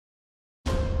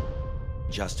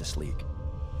Justice League.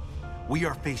 We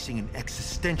are facing an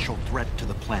existential threat to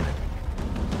the planet.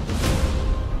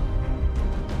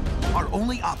 Our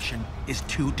only option is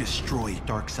to destroy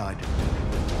Darkseid.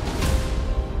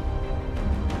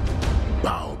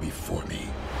 Bow before me.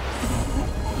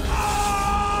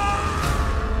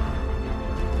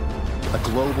 A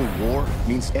global war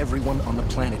means everyone on the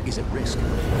planet is at risk.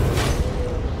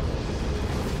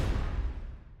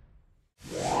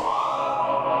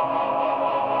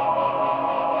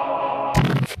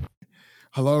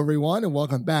 Hello, everyone, and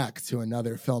welcome back to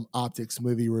another Film Optics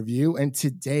movie review. And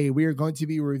today we are going to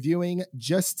be reviewing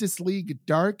Justice League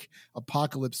Dark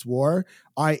Apokolips War.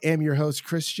 I am your host,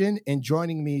 Christian, and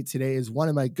joining me today is one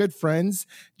of my good friends,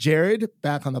 Jared,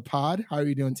 back on the pod. How are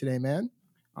you doing today, man?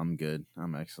 I'm good.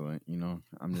 I'm excellent. You know,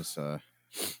 I'm just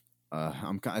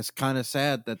it's kind of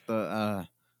sad that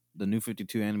the new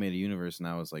 52 animated universe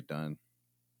now is like done.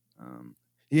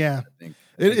 Yeah, I think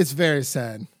it's very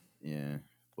sad. Yeah.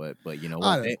 But you know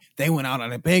what? They went out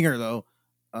on a banger though.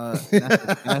 And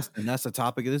that's the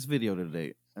topic of this video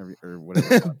today, or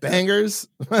whatever. Bangers,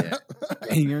 yeah.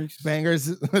 bangers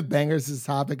is the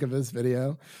topic of this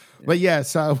video. Yeah. But yeah,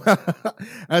 so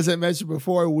as I mentioned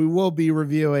before, we will be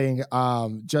reviewing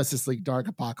Justice League Dark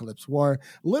Apokolips War.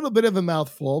 A little bit of a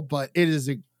mouthful, but it is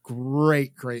a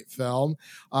great film.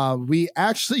 We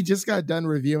actually just got done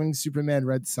reviewing Superman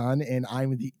Red Son, and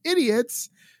I'm the idiots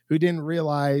who didn't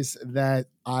realize that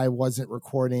I wasn't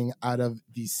recording out of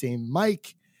the same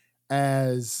mic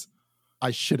as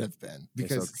I should have been,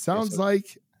 because it sounds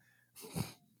like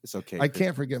it's okay. I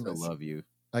can't forgive myself. I love you.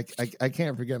 I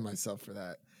can't forgive myself for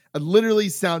that. It literally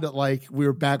sounded like we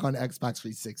were back on Xbox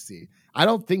 360. I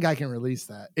don't think I can release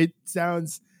that. It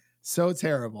sounds so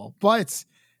terrible. But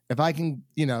if I can,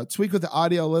 tweak with the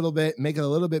audio a little bit, make it a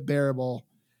little bit bearable,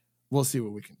 we'll see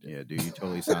what we can do. Yeah, dude, you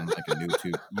totally sound like a noob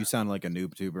tuber. You sound like a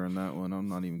noob tuber in that one. I'm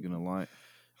not even gonna lie.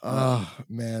 Oh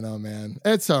man,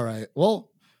 it's all right. Well,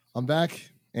 I'm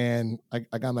back, and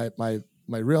I got my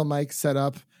real mic set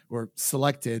up or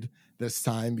selected this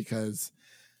time because,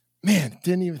 man,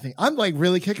 didn't even think. I'm like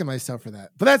really kicking myself for that,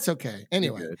 but that's okay.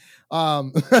 Anyway,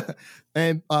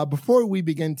 and before we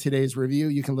begin today's review,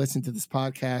 you can listen to this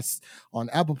podcast on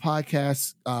Apple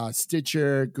Podcasts,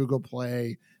 Stitcher, Google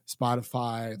Play,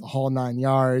 Spotify, the whole 9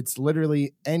 yards.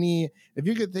 Literally if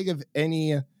you could think of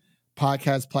any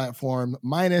podcast platform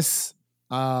minus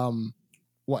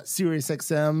Sirius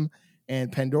XM and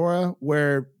Pandora,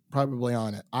 we're probably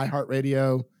on it.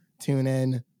 iHeartRadio,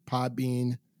 TuneIn,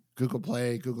 Podbean, Google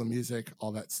Play, Google Music,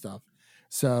 all that stuff.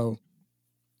 So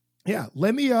yeah,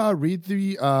 let me read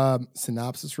the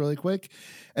synopsis really quick,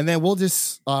 and then we'll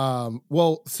just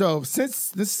so since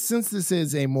this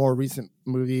is a more recent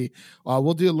movie,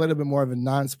 we'll do a little bit more of a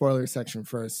non-spoiler section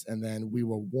first, and then we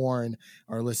will warn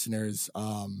our listeners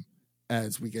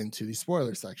as we get into the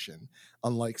spoiler section.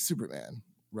 Unlike Superman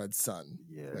Red Son,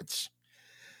 which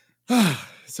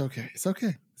it's okay.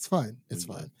 It's fine.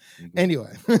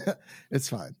 Anyway, it's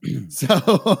fine.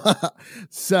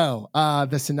 So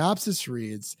the synopsis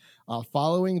reads,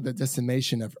 following the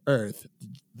decimation of Earth,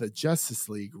 the Justice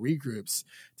League regroups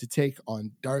to take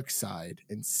on Darkseid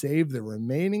and save the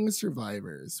remaining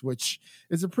survivors, which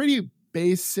is a pretty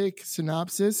basic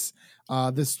synopsis.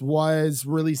 This was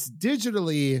released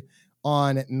digitally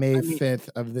on May 5th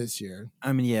of this year.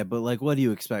 I mean, yeah, but like, what do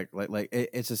you expect? Like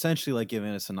it's essentially like giving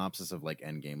a synopsis of like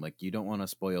Endgame. Like, you don't want to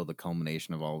spoil the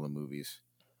culmination of all the movies,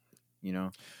 you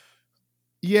know?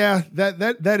 Yeah,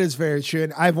 that is very true.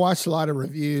 And I've watched a lot of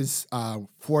reviews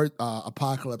for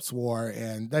Apokolips War,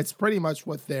 and that's pretty much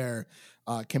what they're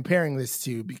comparing this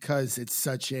to, because it's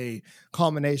such a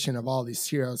culmination of all these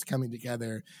heroes coming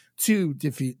together to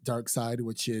defeat Darkseid,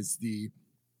 which is the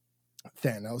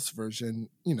Thanos version,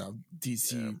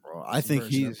 DC. Yeah, bro. I think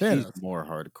he's more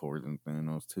hardcore than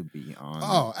Thanos, to be honest.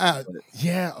 Oh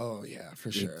yeah,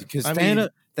 for sure. Because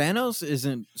Thanos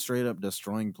isn't straight up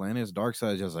destroying planets.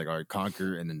 Darkseid is just like, all right,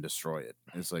 conquer and then destroy it.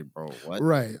 It's like, bro, what?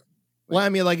 Right. Well, I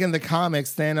mean, like in the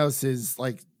comics, Thanos is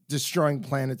like destroying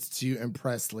planets to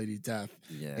impress Lady Death.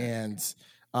 Yeah. And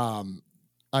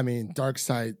I mean,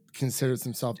 Darkseid considers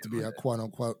himself to be a quote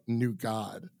unquote new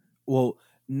god. Well,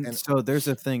 so there's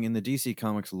a thing in the DC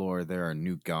Comics lore. There are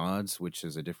new gods, which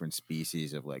is a different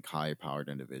species of like high-powered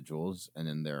individuals, and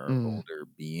then there are older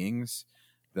beings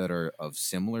that are of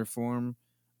similar form.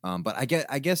 But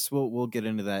I guess we'll get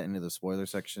into that into the spoiler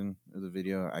section of the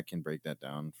video. I can break that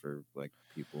down for like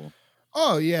people.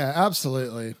 Oh yeah,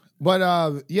 absolutely.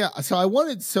 But yeah. So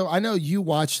I know you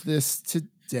watched this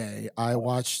today. I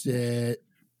watched it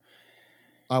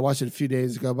a few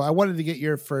days ago, but I wanted to get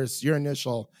your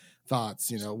initial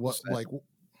thoughts.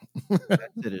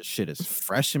 That shit is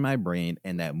fresh in my brain,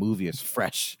 and that movie is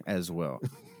fresh as well.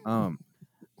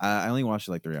 I only watched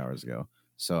it like 3 hours ago,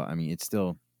 so I mean, it's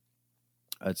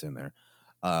in there.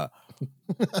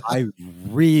 I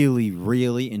really,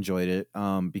 really enjoyed it.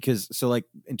 Because so like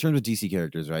in terms of DC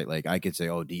characters, right? Like I could say,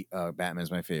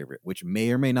 Batman's my favorite, which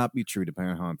may or may not be true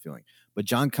depending on how I'm feeling. But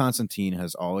John Constantine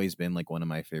has always been like one of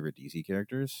my favorite DC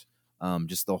characters.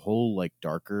 Just the whole like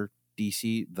darker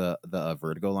DC, the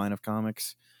Vertigo line of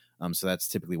comics. So that's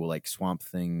typically what like Swamp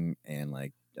Thing and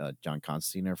like John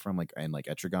Constantine are from, like, and like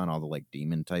Etrigan, all the like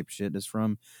demon type shit is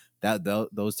from.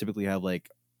 Those typically have like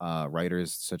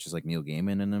writers such as like Neil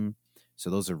Gaiman in them. So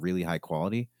those are really high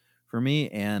quality for me.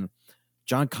 And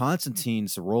John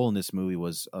Constantine's role in this movie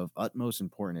was of utmost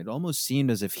importance. It almost seemed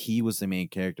as if he was the main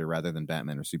character rather than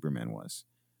Batman or Superman was.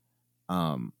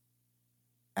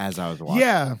 As I was watching.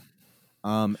 Yeah.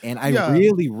 And I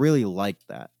really, really liked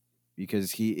that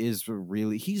because he's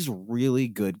really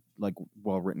good, like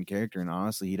well-written character. And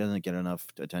honestly, he doesn't get enough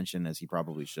attention as he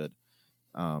probably should.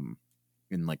 In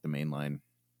like the main line.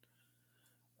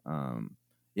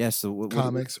 So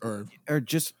comics or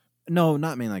just no,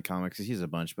 not mainline comics. He's a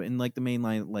bunch, but in like the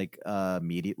mainline, like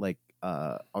media, like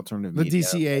alternative the media,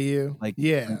 DCAU, like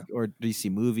or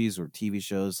DC movies or TV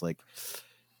shows, like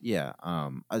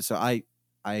So I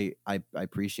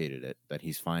appreciated it that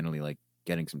he's finally like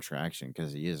getting some traction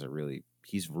because he's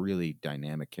really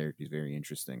dynamic character. He's very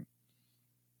interesting.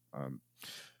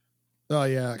 Oh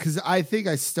yeah, because I think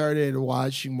I started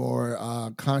watching more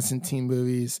Constantine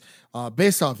movies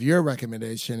based off your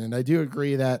recommendation, and I do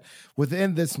agree that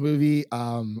within this movie,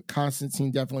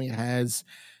 Constantine definitely has.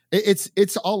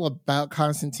 It's all about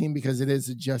Constantine because it is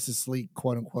a Justice League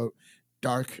quote unquote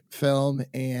dark film,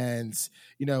 and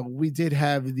we did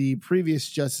have the previous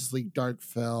Justice League dark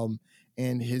film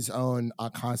and his own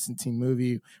Constantine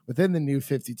movie within the New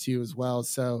 52 as well.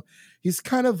 So he's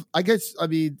kind of,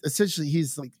 essentially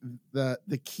he's like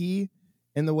the key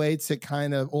in the way to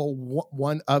kind of,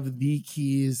 one of the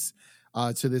keys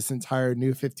to this entire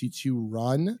New 52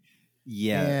 run.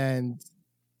 Yeah. And,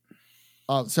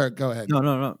 sorry, go ahead.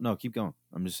 No, keep going.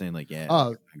 I'm just saying like,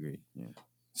 I agree. Yeah.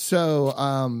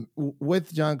 So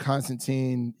with John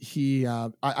Constantine, he,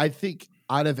 I think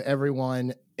out of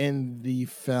everyone in the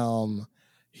film,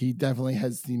 he definitely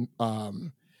has the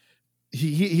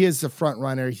he is the front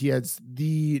runner. He has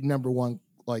the number one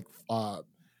like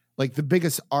the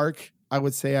biggest arc, I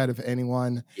would say, out of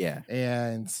anyone. Yeah.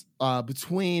 And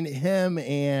between him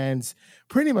and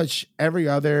pretty much every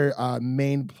other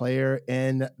main player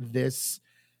in this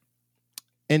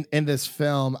in this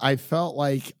film, I felt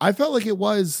like it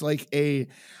was like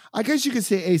I guess you could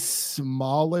say a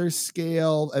smaller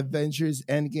scale Avengers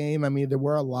Endgame. I mean, there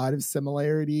were a lot of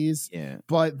similarities,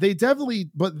 but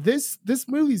this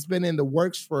movie's been in the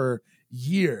works for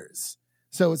years.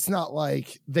 So it's not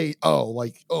like they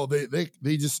made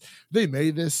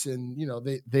this and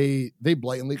they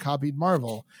blatantly copied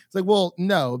Marvel. It's like, well,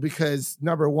 no, because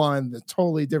number one, the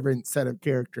totally different set of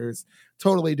characters,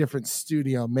 totally different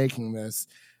studio making this.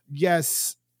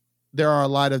 Yes, there are a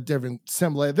lot of different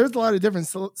there's a lot of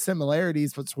different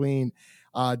similarities between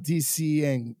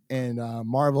DC and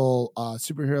Marvel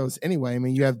superheroes anyway. I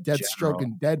mean, you have Deathstroke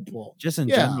and Deadpool. Just in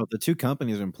general, the two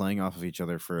companies have been playing off of each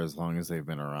other for as long as they've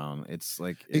been around. It's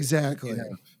like exactly.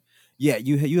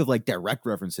 You have like direct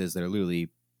references that are literally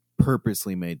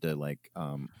purposely made to like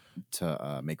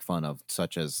to make fun of,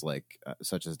 such as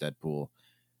Deadpool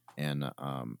and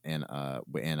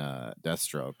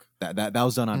Deathstroke. That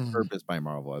was done on purpose by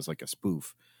Marvel as like a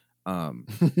spoof.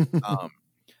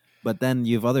 But then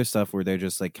you have other stuff where they're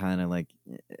just like kind of like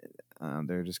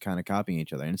they're just kind of copying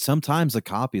each other, and sometimes the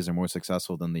copies are more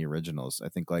successful than the originals. I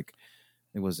think like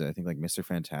Mr.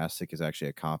 Fantastic is actually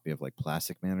a copy of like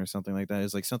Plastic Man or something like that.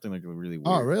 It's like something like really weird.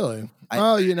 Oh, really?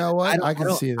 You know what? I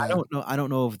can see that. I don't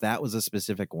know if that was a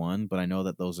specific one, but I know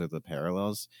that those are the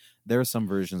parallels. There are some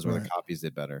versions where the copies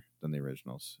did better than the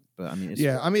originals, but I mean,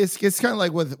 it's kind of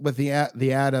like with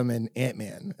the Atom and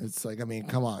Ant-Man. It's like, I mean,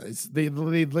 come on, they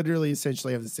literally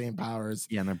essentially have the same powers.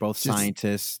 Yeah, and they're both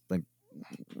scientists. Like,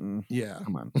 yeah,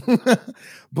 come on.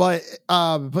 but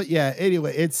yeah,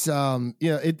 anyway, it's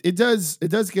it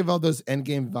does give all those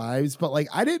Endgame vibes, but like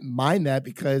I didn't mind that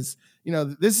because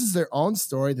this is their own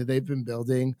story that they've been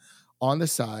building on the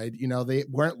side. They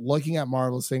weren't looking at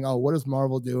Marvel saying, oh, what is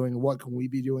Marvel doing? What can we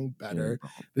be doing better?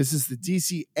 This is the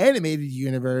DC animated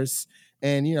universe,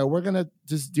 and we're gonna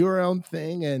just do our own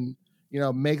thing and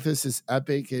make this as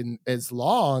epic and as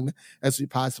long as we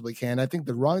possibly can. I think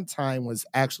the runtime was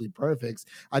actually perfect.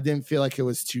 I didn't feel like it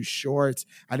was too short.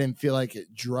 I didn't feel like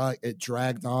it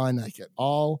dragged on like at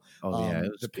all.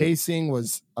 The pacing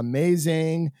was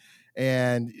amazing,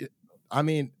 and I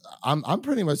mean, I'm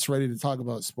pretty much ready to talk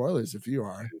about spoilers if you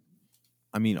are.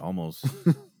 I mean, almost.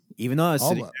 Even though I was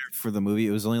sitting there for the movie,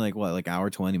 it was only like hour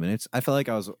 20 minutes. I felt like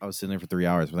I was sitting there for 3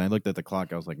 hours. When I looked at the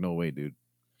clock, I was like, no way, dude.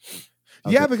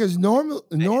 Yeah, because normally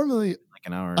like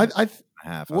an hour and a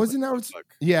half. Was an hour?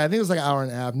 Yeah, I think it was like an hour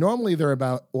and a half. Normally they're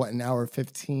about an hour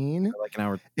 15, like an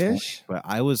hour ish. But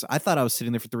I thought I was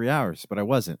sitting there for 3 hours, but I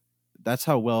wasn't. That's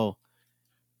how well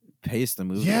paced the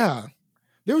movie. Yeah,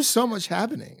 there was so much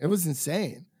happening. It was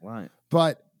insane. Right.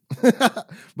 But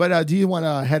do you want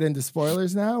to head into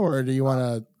spoilers now, or do you want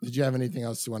to? Did you have anything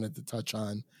else you wanted to touch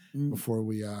on before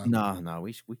we? No,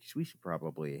 we should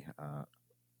probably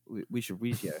we should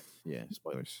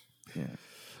spoilers. Yeah.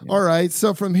 All right.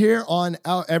 So from here on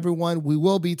out, everyone, we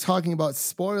will be talking about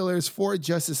spoilers for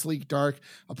Justice League Dark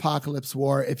Apokolips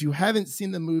War. If you haven't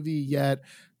seen the movie yet,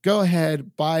 go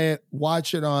ahead, buy it,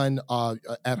 watch it on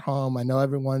at home. I know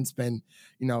everyone's been,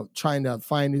 trying to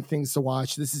find new things to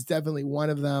watch. This is definitely one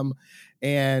of them.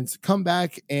 And come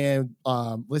back and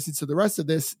listen to the rest of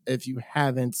this if you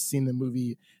haven't seen the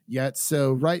movie yet.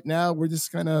 So right now, we're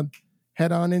just going to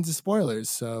head on into spoilers.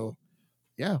 So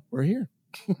yeah, we're here.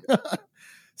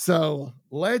 So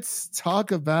let's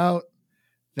talk about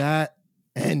that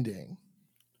ending,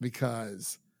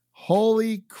 because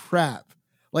holy crap.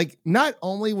 Like, not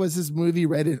only was this movie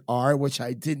rated R, which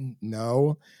I didn't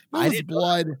know, there was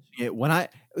blood.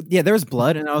 There was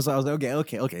blood, and I was like,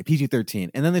 okay, PG-13.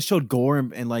 And then they showed gore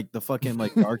and like the fucking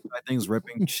like dark side things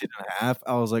ripping shit in half.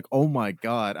 I was like, oh my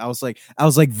god. I was like,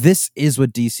 this is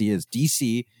what DC is.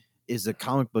 DC is a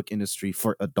comic book industry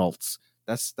for adults.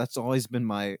 That's always been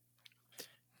my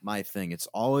thing. It's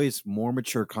always more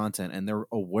mature content, and they're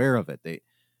aware of it.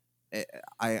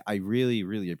 I really,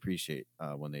 really appreciate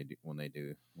when they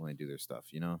do their stuff.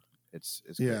 It's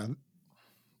yeah, great.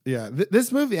 Yeah.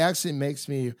 This movie actually makes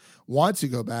me want to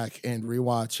go back and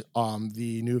rewatch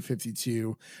the New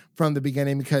 52 from the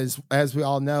beginning, because as we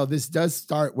all know, this does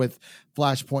start with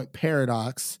Flashpoint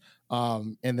Paradox,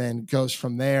 and then goes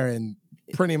from there, and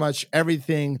pretty much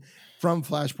everything from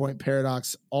Flashpoint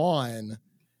Paradox on,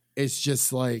 it's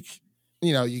just like,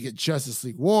 you get Justice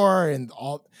League War and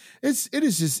all. It's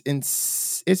just an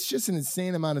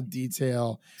insane amount of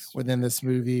detail within this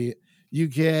movie. You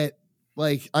get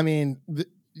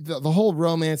the whole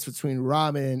romance between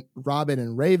Robin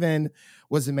and Raven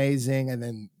was amazing, and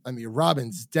then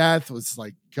Robin's death was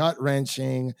like gut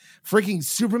wrenching. Freaking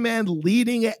Superman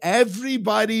leading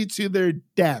everybody to their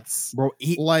deaths, bro.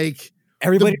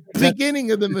 Everybody the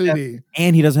beginning of the movie,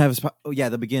 and he doesn't have his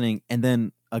the beginning, and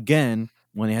then again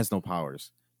when he has no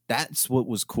powers. That's what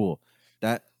was cool.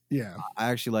 I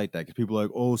actually like that, because people are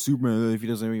like, oh, Superman, if he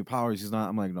doesn't have any powers, he's not.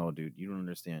 I'm like, no, dude, you don't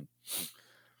understand.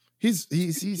 He's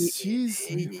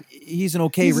an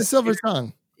okay. He's a silver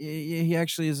tongue. He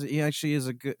actually is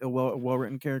a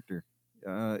well-written character.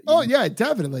 Yeah,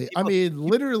 definitely.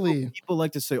 Literally, people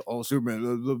like to say, "Oh, Superman."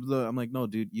 Blah, blah, blah. I'm like, no,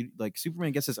 dude.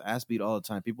 Superman gets his ass beat all the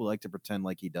time. People like to pretend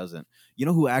like he doesn't. You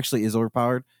know who actually is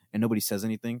overpowered and nobody says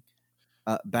anything?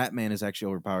 Batman is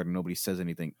actually overpowered and nobody says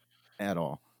anything at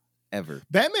all, ever.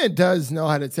 Batman does know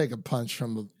how to take a punch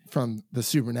from the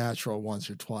supernatural once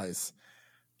or twice,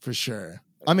 for sure.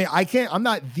 I'm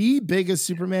not the biggest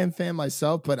Superman fan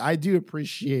myself, but I do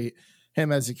appreciate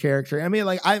him as a character. I'm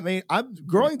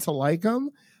growing to like him.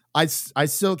 I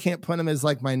still can't put him as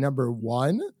like my number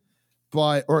one,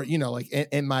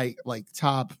 in my like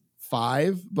top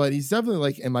 5, but he's definitely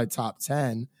like in my top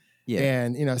 10. Yeah.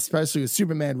 And, especially with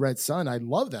Superman Red Sun, I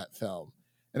love that film.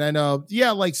 And I know,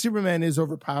 like Superman is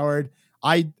overpowered.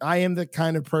 I am the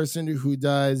kind of person who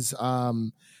does,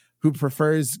 who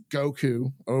prefers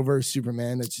Goku over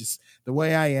Superman. It's just the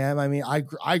way I am. I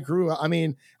grew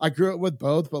up with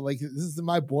both, but like, this is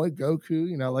my boy Goku,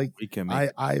 we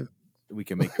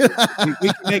can make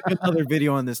another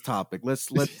video on this topic. Let's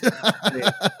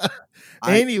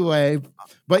anyway,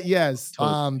 but yes,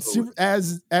 totally.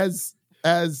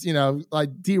 As I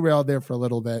derailed there for a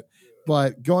little bit,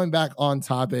 but going back on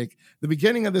topic, the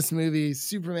beginning of this movie,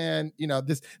 Superman,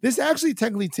 this actually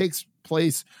technically takes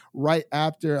place right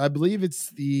after, I believe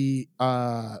it's the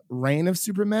reign of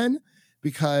Superman,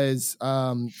 because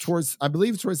towards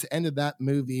the end of that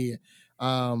movie,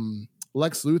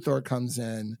 Lex Luthor comes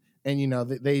in,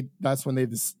 and that's when they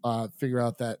just figure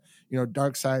out that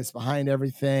Darkseid is behind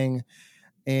everything.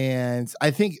 And I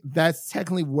think that's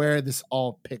technically where this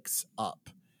all picks up.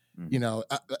 You know,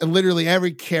 literally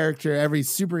every character, every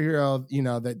superhero, you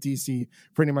know, that DC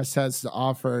pretty much has to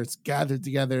offer, it's gathered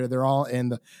together. They're all in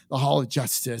the Hall of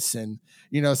Justice. And,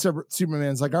 you know,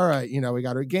 Superman's like, all right, you know, we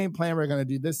got our game plan. We're going to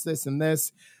do this, this, and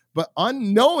this. But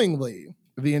unknowingly,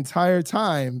 the entire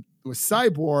time with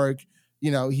Cyborg,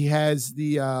 you know, he has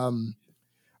the,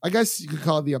 I guess you could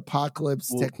call it the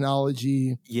Apokolips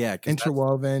technology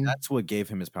interwoven. That's what gave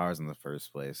him his powers in the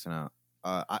first place. Now,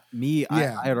 I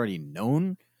had already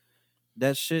known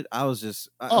that shit. I was just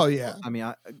I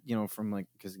mean, you know, from like,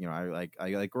 because you know,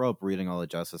 I grew up reading all the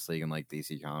Justice League and like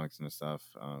DC comics and stuff,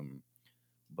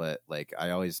 but like I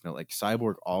always know like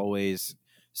Cyborg's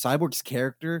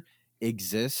character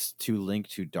exists to link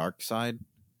to Darkseid,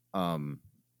 or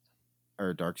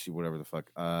Darkseid, whatever the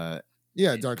fuck,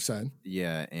 Darkseid,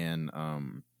 and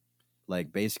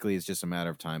like basically it's just a matter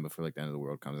of time before like the end of the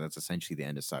world comes. That's essentially the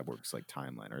end of Cyborg's like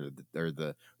timeline, or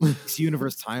the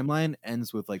universe timeline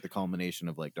ends with like the culmination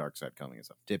of like Darkseid coming and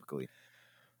stuff. Typically,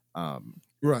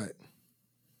 right?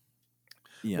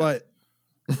 Yeah, but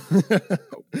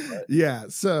yeah.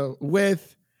 So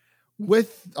with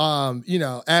you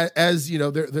know, as you know,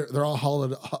 they're all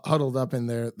huddled up in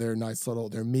their nice little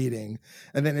meeting,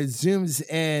 and then it zooms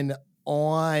in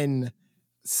on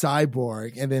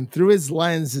Cyborg, and then through his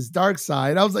lens is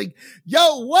Darkseid. I was like,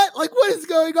 yo, what is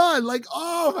going on? Like,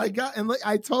 oh my god. And like,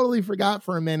 I totally forgot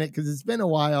for a minute, because it's been a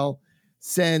while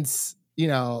since, you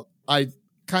know, I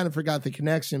kind of forgot the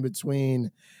connection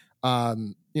between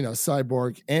you know,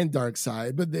 Cyborg and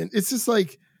Darkseid. But then it's just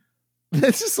like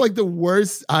the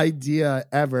worst idea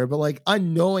ever. But like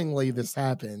unknowingly this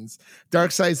happens.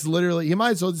 Darkseid's literally, he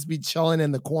might as well just be chilling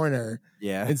in the corner,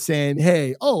 and saying,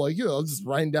 hey, like, you know, just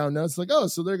writing down notes like, oh,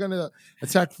 so they're gonna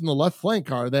attack from the left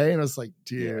flank, are they? And I was like,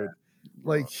 dude,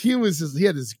 like he had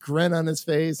this grin on his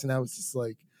face, and I was just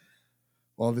like,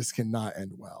 well, this cannot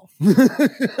end well.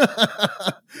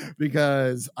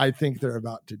 Because I think they're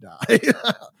about to die.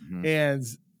 And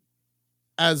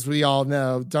as we all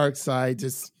know, Darkseid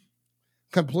just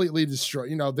completely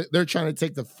destroyed. You know, they're trying to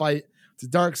take the fight to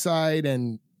Darkseid,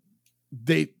 and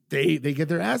they get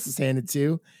their asses handed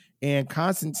to. And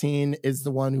Constantine is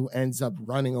the one who ends up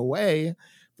running away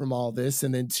from all this.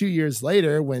 And then 2 years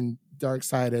later, when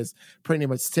Darkseid has pretty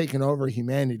much taken over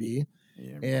humanity,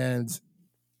 and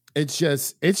it's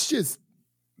just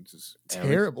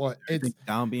terrible. It's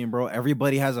down being, bro.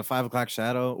 Everybody has a 5 o'clock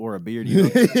shadow or a beard. You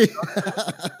know?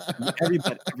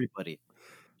 everybody.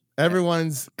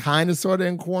 Everyone's kind of sort of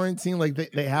in quarantine. Like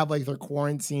they have like their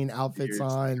quarantine outfits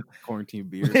on. Quarantine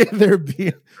beard. Their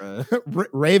beard.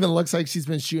 Raven looks like she's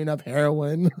been shooting up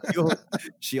heroin.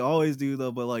 She always do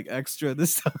though, but like extra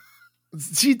this time.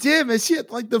 She did, man. She had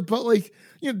like you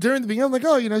know, during the beginning, I'm like,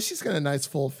 oh, you know, she's got a nice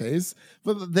full face.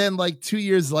 But then like 2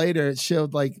 years later, it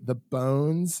showed like the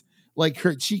bones, like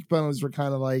her cheekbones were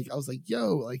kind of like, I was like,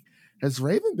 yo, like, has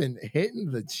Raven been hitting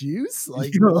the juice?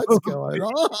 Like, what's going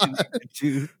on?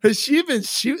 Has she been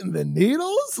shooting the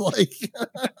needles? Like,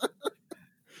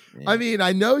 I mean,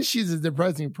 I know she's a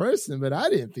depressing person, but I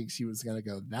didn't think she was going to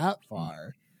go that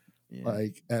far,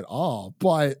 like at all.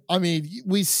 But I mean,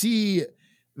 we see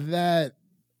that,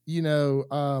 you know,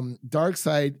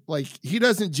 Darkseid, like, he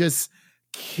doesn't just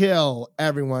kill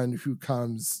everyone who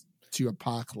comes to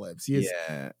Apokolips. He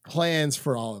has plans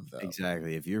for all of them.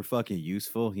 Exactly. If you're fucking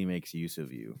useful, he makes use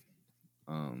of you.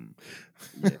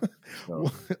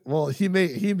 Well, he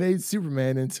made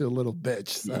Superman into a little bitch.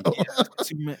 So.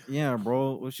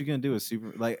 Bro. What you gonna do with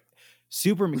Superman?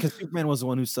 Because Superman was the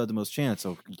one who stood the most chance.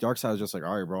 So Darkseid was just like,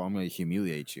 all right, bro, I'm gonna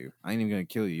humiliate you. I ain't even gonna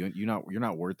kill you. You're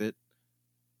not worth it.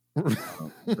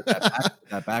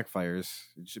 That backfires,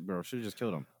 bro. Should have just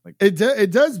killed him. Like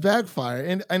it does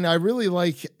backfire, and I really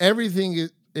like everything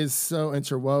is so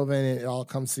interwoven, and it all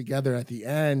comes together at the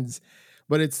end.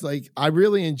 But it's like I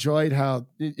really enjoyed how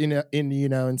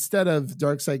instead of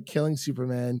Darkseid killing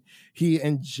Superman, he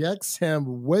injects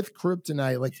him with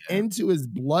kryptonite into his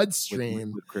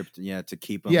bloodstream with kryptonite, to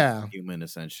keep him human.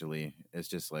 Essentially, it's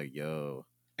just like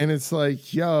and it's like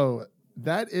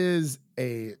that is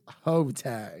a hoe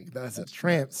tag. That's a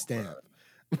tramp stamp.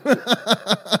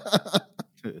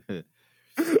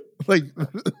 Like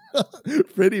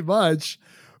pretty much.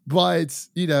 But,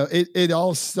 it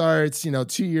all starts,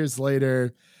 2 years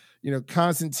later,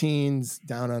 Constantine's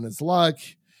down on his luck.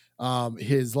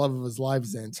 His love of his life,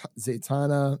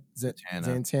 Zatanna.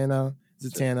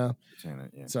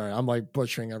 Yeah. Sorry, I'm like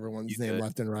butchering everyone's name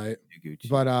left and right.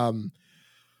 But,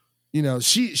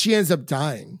 she ends up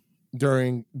dying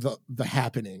during the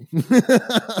happening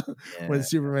when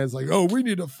Superman's like, oh, we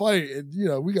need to fight,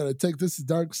 and we got to take this to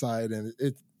Darkseid, and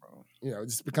it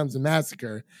just becomes a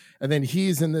massacre. And then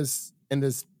he's in this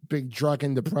big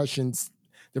drunken depressing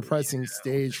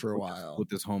stage for a while. With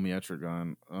this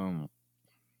homiatric on.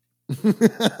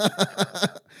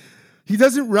 He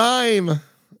doesn't rhyme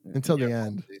until the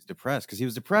end. He's depressed because he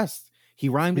was depressed. He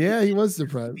rhymed. Yeah, he was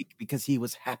depressed because he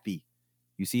was happy.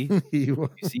 You see, you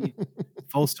see,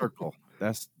 full circle.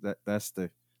 That's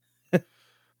the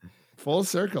full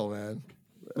circle, man.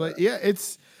 But yeah,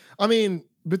 it's. I mean,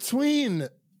 between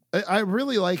I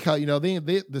really like how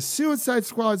the Suicide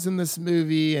Squad's in this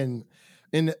movie, and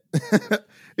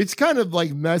it's kind of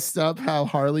like messed up how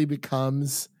Harley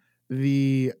becomes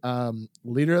the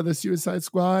leader of the Suicide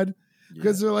Squad.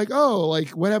 Because they're like, oh, like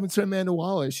what happened to Amanda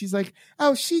Waller? She's like,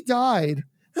 oh, she died.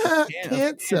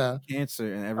 Cancer,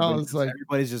 and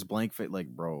everybody's just blank face, like,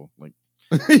 bro, like,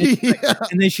 yeah.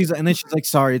 and then she's like,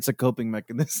 sorry, it's a coping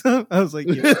mechanism. I was like,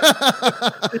 yeah.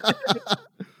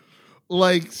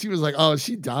 Like she was like, oh,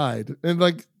 she died, and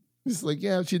like it's like,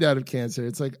 yeah, she died of cancer.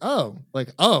 It's like,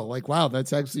 like wow,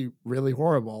 that's actually really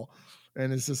horrible,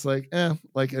 and it's just like,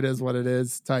 like it is what it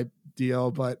is type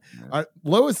deal. But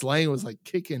Lois Lane was like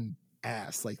kicking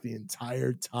ass like the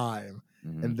entire time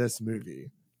in this movie.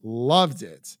 Loved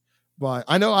it. But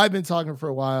I know I've been talking for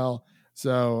a while,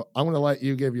 so I'm gonna let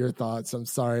you give your thoughts. I'm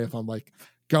sorry if I'm like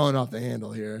going off the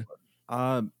handle here.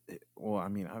 Well, I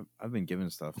mean, I've been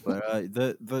given stuff, but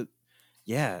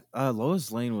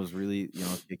Lois Lane was really,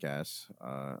 kick ass.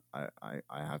 I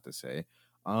have to say,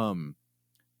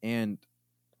 and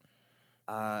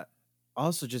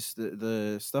also just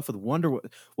the stuff with Wonder. What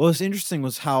was interesting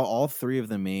was how all three of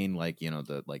the main,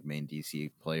 the main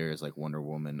DC players, like Wonder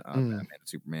Woman, Batman, and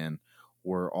Superman,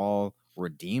 were all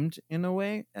redeemed in a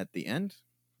way at the end.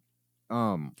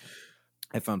 I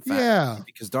found fascinating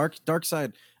because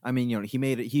Darkseid. I mean,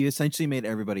 he essentially made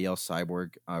everybody else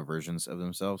cyborg versions of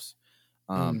themselves.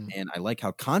 And I like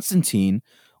how Constantine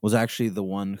was actually the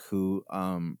one who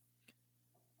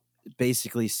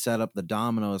basically set up the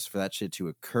dominoes for that shit to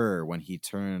occur when he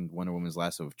turned Wonder Woman's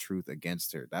lasso of truth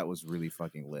against her. That was really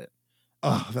fucking lit.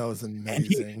 Oh, that was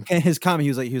amazing. And his comment, he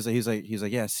was like,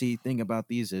 yeah, see, thing about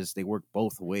these is they work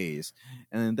both ways.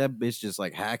 And then that bitch just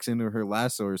like hacks into her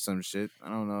lasso or some shit. I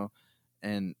don't know.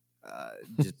 And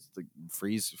just like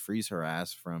freeze her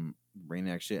ass from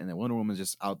Brainiac shit. And then Wonder Woman's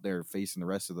just out there facing the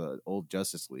rest of the old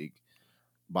Justice League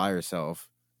by herself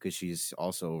because she's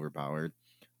also overpowered.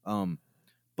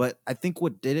 But I think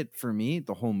what did it for me,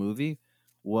 the whole movie,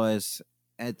 was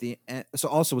at the end. So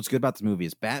also what's good about the movie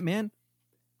is Batman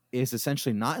is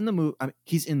essentially not in the movie. I mean,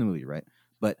 he's in the movie, right?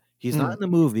 But he's not in the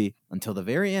movie until the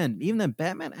very end. Even then,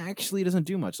 Batman actually doesn't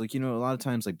do much. Like, a lot of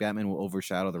times, like, Batman will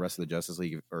overshadow the rest of the Justice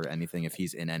League or anything if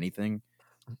he's in anything.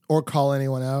 Or call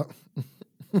anyone out.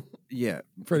 Yeah.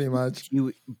 Pretty much.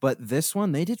 But this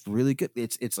one, they did really good.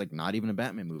 It's like not even a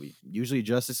Batman movie. Usually a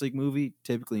Justice League movie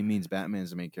typically means Batman is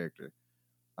the main character.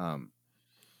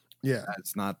 Yeah.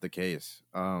 That's not the case.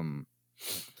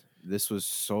 This was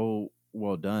so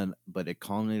well done, but it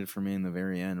culminated for me in the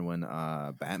very end when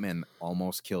Batman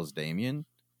almost kills Damian.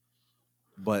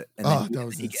 But that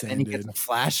was insane, and he gets a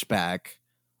flashback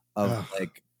of the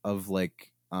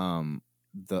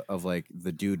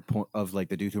dude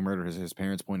who murdered his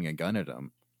parents pointing a gun at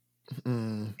him.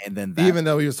 And then even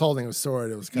though he was holding a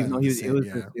sword, it was kind of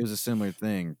it was a similar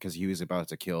thing because he was about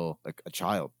to kill like a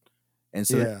child, and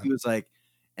so he was like,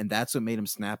 and that's what made him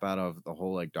snap out of the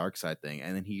whole like Darkseid thing.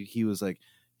 And then he was like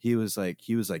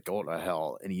go to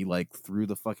hell, and he like threw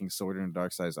the fucking sword in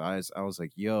Darkseid's eyes. I was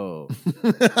like, yo,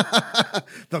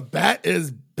 the bat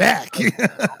is back.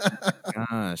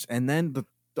 Gosh. And then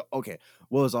what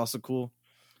was also cool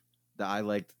that I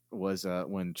liked was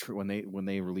when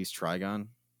they released Trigon.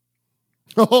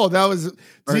 Oh, that was,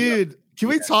 dude. Can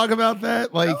we talk about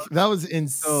that? Like, that was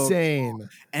insane. So,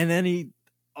 and then he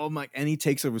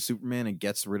takes over Superman and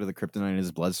gets rid of the kryptonite in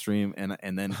his bloodstream.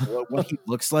 And then what he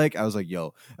looks like, I was like,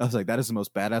 that is the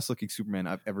most badass looking Superman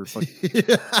I've ever fucking.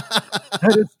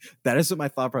 That is what my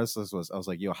thought process was. I was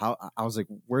like,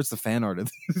 where's the fan art of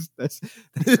this?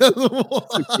 Where's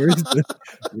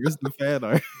the fan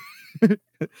art? I'm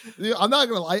not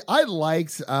gonna lie. I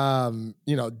liked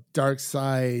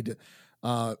Darkseid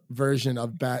version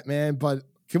of Batman, but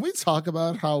can we talk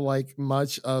about how like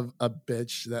much of a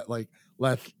bitch that like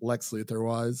Lex Luthor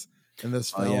was in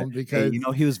this film? Because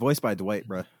he was voiced by Dwight,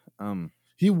 bro.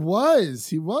 He was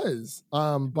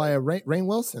by a Rainn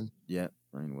Wilson. Yeah,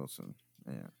 Rainn Wilson.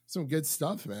 Yeah, some good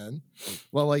stuff, man.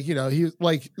 Well, like he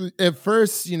like at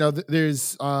first,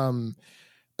 there's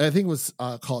I think it was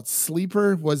called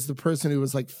Sleeper, was the person who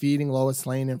was like feeding Lois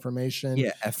Lane information.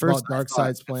 Yeah, at first, about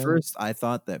Darkseid's plan. At first, I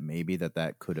thought that maybe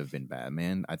that could have been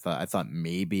Batman. I thought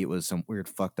maybe it was some weird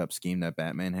fucked up scheme that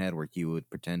Batman had where he would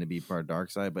pretend to be part of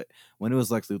Darkseid. But when it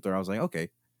was Lex Luthor, I was like, okay.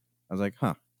 I was like,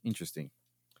 huh, interesting.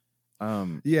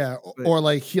 Yeah, or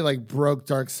like he like broke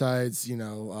Darkseid's,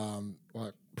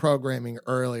 programming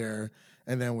earlier,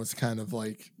 and then was kind of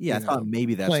like, I thought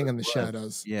maybe that's playing in the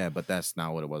shadows. Yeah, but that's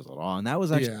not what it was at all, and that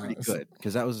was actually pretty good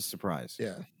because that was a surprise.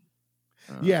 Yeah.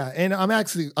 Yeah, and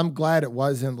I'm glad it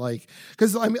wasn't like,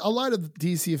 because I mean a lot of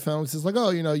DC films is like, oh,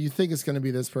 you think it's going to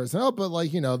be this person, but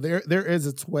like there is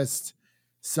a twist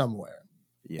somewhere,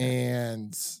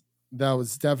 and that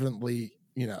was definitely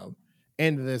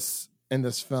in this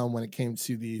film when it came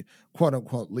to the quote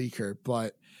unquote leaker.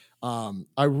 But one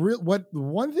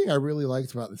thing I really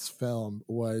liked about this film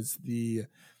was the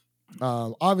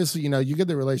obviously you get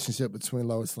the relationship between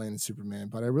Lois Lane and Superman,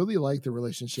 but I really like the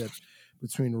relationship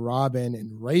between Robin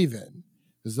and Raven,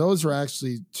 because those are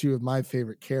actually two of my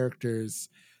favorite characters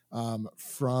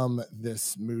from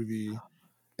this movie.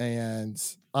 And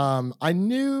I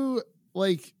know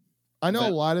a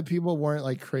lot of people weren't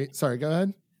like crazy. Sorry, go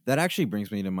ahead. That actually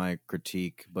brings me to my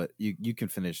critique, but you can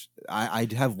finish. I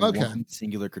have one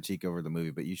singular critique over the movie,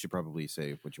 but you should probably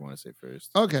say what you want to say first.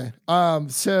 Okay.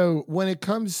 So when it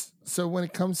comes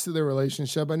to the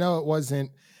relationship, I know it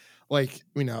wasn't like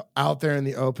out there in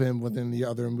the open within the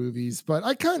other movies, but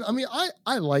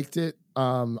I liked it.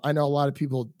 I know a lot of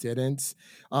people didn't.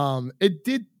 It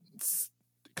did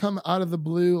come out of the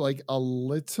blue like a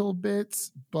little bit,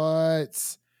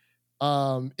 but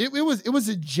it was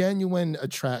a genuine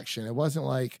attraction. It wasn't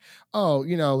like, oh,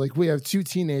 like we have two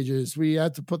teenagers, we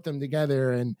had to put them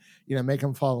together and make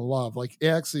them fall in love. Like it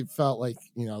actually felt like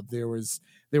there was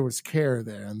care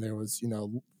there, and there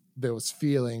was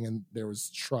feeling, and there was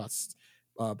trust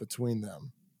between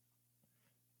them.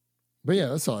 But yeah,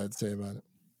 that's all I had to say about it.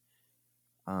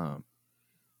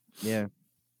 Yeah.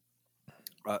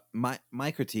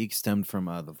 My critique stemmed from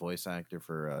the voice actor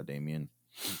for Damien.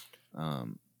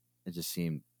 It just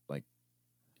seemed like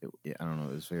I don't know.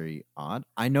 It was very odd.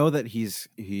 I know that he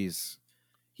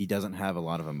doesn't have a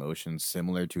lot of emotions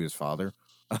similar to his father.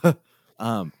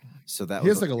 So that he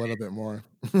has like a little bit more.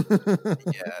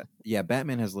 yeah.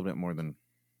 Batman has a little bit more than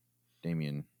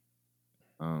Damien.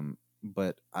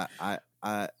 But I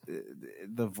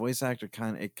the voice actor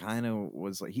kind of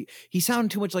was like he sounded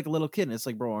too much like a little kid, and it's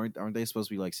like, bro, aren't they supposed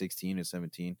to be like 16 or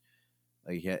 17?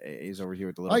 Like he's over here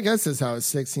with the little. I guess that's how a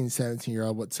 16,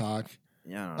 17-year-old would talk.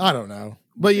 Yeah, I don't know.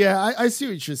 But yeah, I see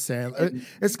what you're saying.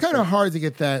 It's kind of hard to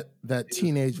get that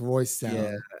teenage voice down.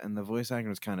 Yeah, and the voice acting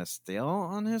was kind of stale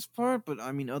on his part. But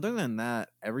I mean, other than that,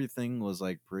 everything was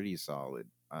like pretty solid.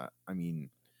 I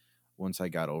mean, once I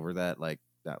got over that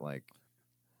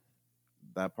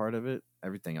part of it,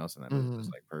 everything else in that movie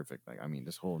was like perfect. Like, I mean,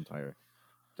 this whole entire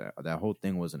that whole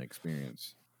thing was an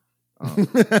experience.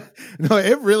 No,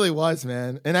 it really was,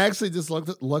 man. And I actually just looked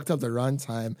up the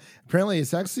runtime. Apparently,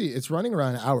 it's running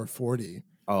around an hour 40.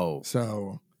 Oh,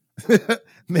 so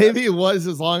maybe it was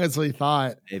as long as we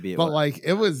thought. Maybe, but like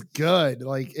it was good.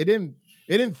 Like it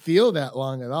didn't feel that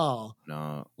long at all.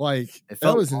 No, like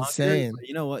that was longer, insane.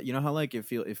 You know what? You know how like it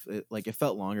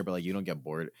felt longer, but like you don't get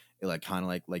bored. It like kind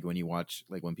of like when you watch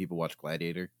when people watch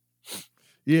Gladiator.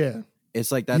 Yeah,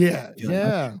 it's like that.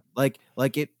 Yeah. Like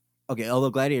it. Okay, although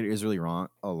Gladiator is really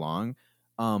long,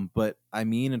 but I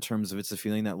mean in terms of it's a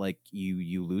feeling that like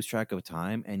you lose track of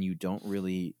time, and you don't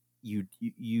really you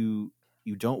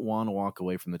don't want to walk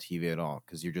away from the TV at all,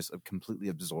 because you're just completely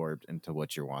absorbed into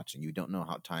what you're watching. You don't know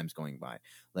how time's going by.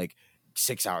 Like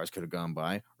 6 hours could have gone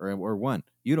by, or one.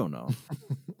 You don't know.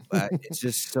 But it's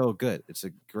just so good. It's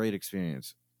a great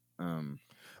experience.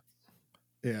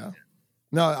 Yeah.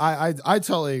 No, I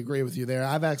totally agree with you there.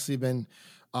 I've actually been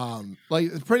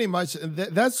like pretty much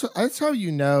that's how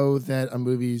you know that a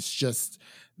movie's just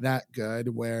that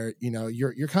good, where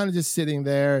you're kind of just sitting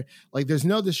there, like there's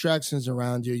no distractions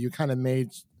around you. You kind of made,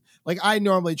 like, I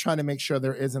normally try to make sure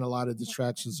there isn't a lot of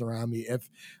distractions around me if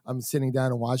I'm sitting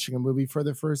down and watching a movie for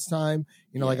the first time.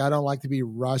 Like I don't like to be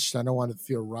rushed. I don't want to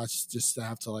feel rushed just to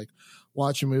have to like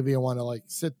watch a movie. I want to like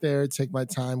sit there, take my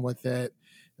time with it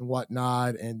and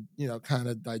whatnot, and kind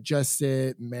of digest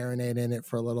it, marinate in it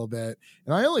for a little bit.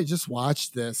 And I only just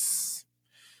watched this,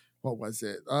 what was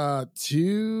it,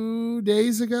 2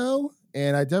 days ago,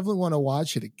 and I definitely want to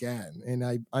watch it again. And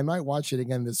I might watch it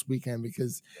again this weekend,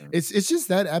 because it's just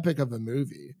that epic of a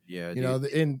movie. Yeah,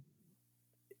 and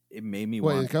it made me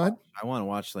want. I want to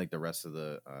watch like the rest of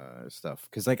the stuff,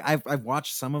 because like I've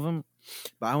watched some of them,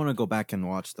 but I want to go back and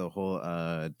watch the whole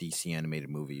DC animated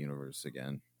movie universe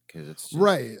again. because it's just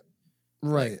Right.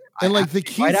 like And like I the right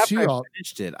keys after too. I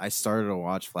finished it, I started to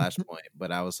watch Flashpoint,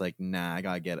 but I was like, nah, I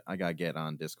gotta get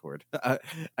on Discord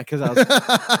because I was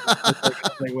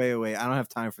like, wait, I don't have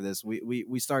time for this.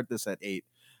 We start this at 8.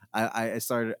 I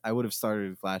would have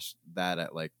started Flash that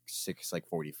at like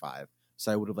 6:45,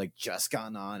 so I would have like just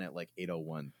gotten on at like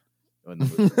 8:01.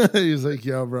 He's like,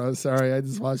 yo, bro, sorry, I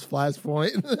just watched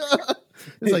Flashpoint.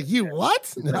 He's like, you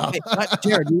what? No. Hey, what?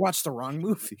 Jared, you watched the wrong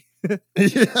movie.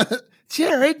 Yeah.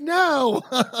 Jared, no.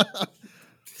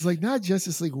 It's like not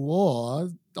Justice League War,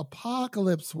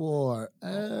 Apokolips War.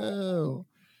 Oh.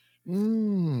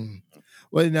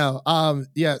 Well, no.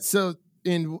 Yeah. So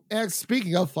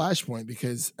speaking of Flashpoint,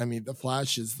 because I mean the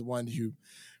Flash is the one who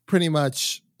pretty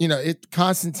much,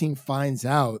 Constantine finds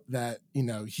out that,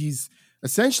 he's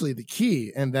essentially the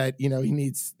key, and that, he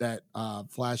needs that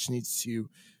Flash needs to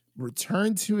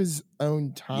return to his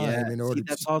own time in order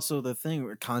that's also the thing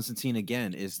where Constantine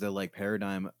again is the like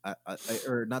paradigm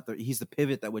or not he's the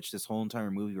pivot that which this whole entire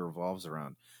movie revolves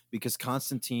around, because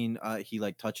Constantine he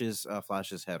like touches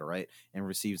Flash's head, right, and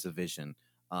receives a vision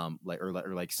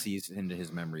like sees into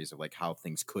his memories of like how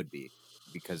things could be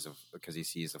because he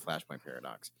sees the Flashpoint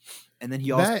paradox. And then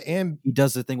he also he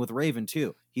does the thing with Raven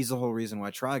too. He's the whole reason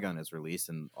why Trigon is released,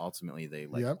 and ultimately they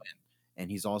like win.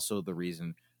 And he's also the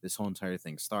reason this whole entire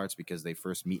thing starts, because they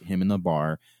first meet him in the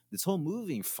bar. This whole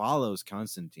movie follows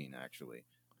Constantine, actually.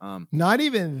 Not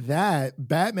even that.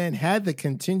 Batman had the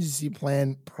contingency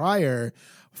plan prior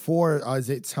for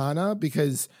Zatanna,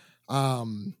 because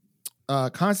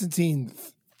Constantine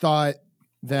thought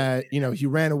that, he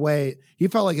ran away. He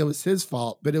felt like it was his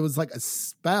fault, but it was like a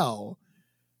spell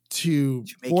to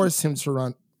force him to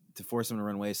run. To force him to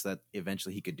run away so that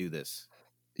eventually he could do this.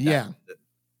 Yeah.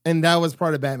 And that was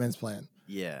part of Batman's plan.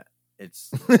 Yeah,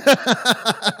 it's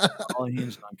all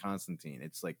hinged on Constantine.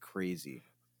 It's like crazy.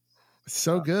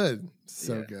 So good.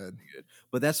 So good.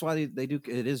 But that's why they do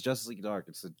it is Justice League Dark.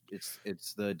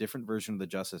 It's the different version of the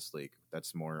Justice League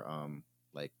that's more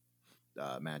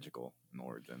magical in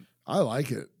origin. I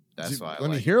like it. That's why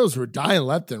when the heroes were dying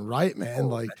left and right, man.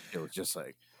 Like it was just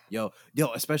like yo,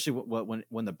 especially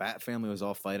when the Bat family was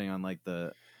all fighting on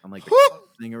the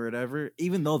thing or whatever.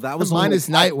 Even though that was minus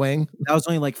Nightwing, that was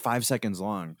only like 5 seconds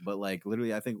long. But like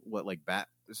literally, I think Batwoman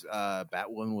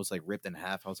was like ripped in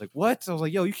half. I was like, what? I was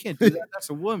like, yo, you can't do that. That's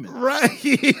a woman, right?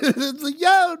 It's like,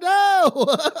 yo, no,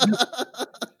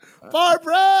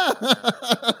 Barbara.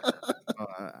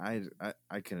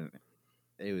 I couldn't.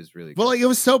 It was really but like it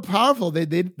was so powerful. They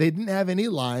didn't have any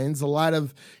lines. A lot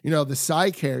of the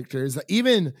side characters,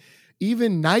 even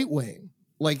Nightwing.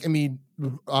 Like I mean,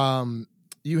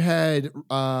 you had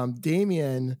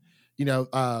Damian,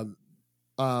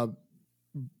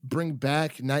 bring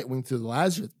back Nightwing to the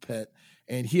Lazarus pit,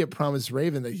 and he had promised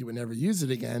Raven that he would never use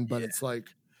it again. But it's like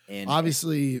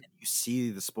obviously and you see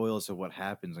the spoils of what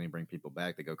happens when you bring people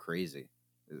back. They go crazy.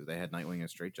 They had Nightwing in a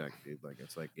straitjacket, dude. Like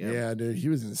it's like yeah, dude, he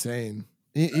was insane.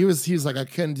 He was like, I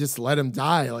couldn't just let him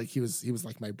die. Like he was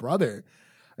like my brother.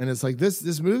 And it's like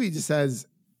this movie just has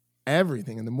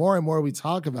everything. And the more and more we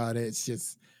talk about it, it's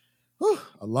just, I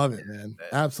love it, man.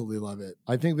 Absolutely love it.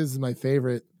 I think this is my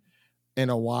favorite in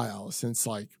a while since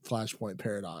like Flashpoint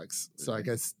Paradox. So I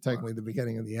guess technically the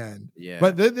beginning and the end. Yeah.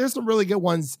 But there's some really good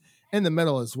ones in the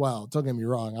middle as well. Don't get me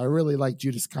wrong. I really like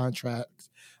Judas Contract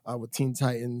with Teen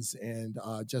Titans and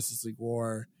Justice League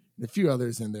War. A few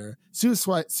others in there.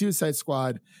 Suicide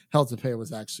Squad, Hell to Pay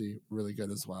was actually really good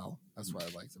as well. That's what I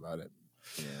liked about it.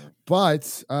 Yeah.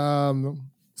 But I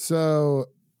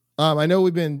know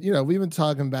we've been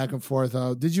talking back and forth.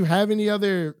 Did you have any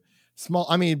other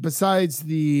besides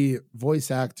the voice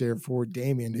actor for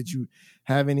Damian, did you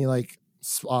have any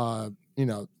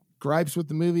gripes with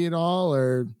the movie at all,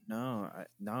 or no,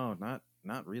 not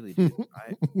really, dude.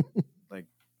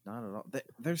 Not at all.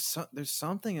 There's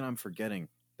something that I'm forgetting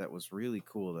that was really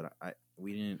cool that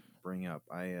we didn't bring up.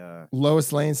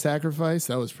 Lois Lane sacrifice,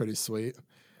 that was pretty sweet,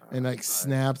 and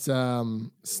snapped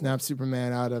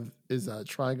Superman out of his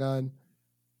Trigon.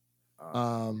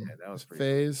 That was pretty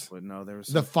phase. Cool. But no, there was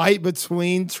the fight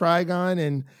between Trigon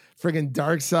and friggin'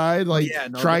 Darkseid,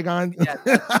 Trigon.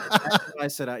 That's what I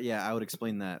said. I would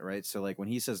explain that, right? So like when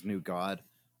he says new god,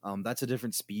 that's a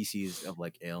different species of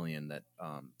like alien that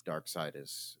Darkseid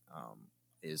is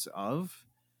of.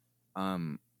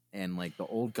 And like the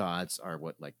old gods are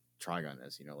what like Trigon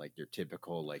is, like your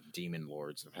typical like demon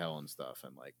lords of hell and stuff,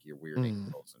 and like your weird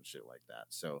angels and shit like that.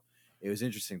 So it was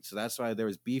interesting. So that's why there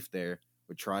was beef there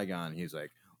with Trigon. He was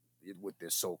like, with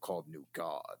this so-called new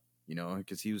god,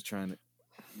 because he was teasing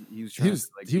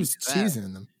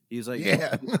them. He was like,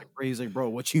 yeah. He's like, bro,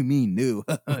 what you mean new?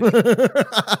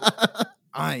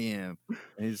 I am.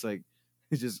 And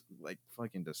he's just like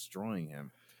fucking destroying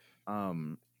him.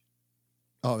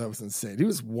 Oh, that was insane. He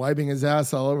was wiping his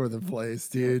ass all over the place,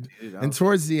 dude. Yeah, dude, and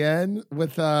towards the end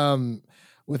with oh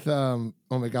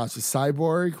my gosh, the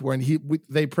cyborg, when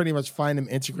they pretty much find him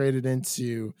integrated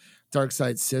into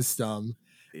Darkseid's system,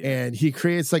 and he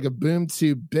creates like a boom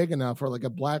tube big enough or like a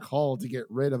black hole to get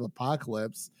rid of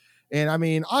Apokolips. And I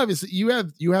mean, obviously you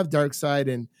have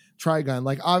Darkseid and Trigon.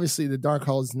 Like obviously the dark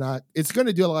hole is not, it's going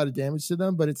to do a lot of damage to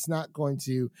them, but it's not going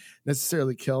to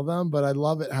necessarily kill them. But I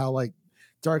love it how like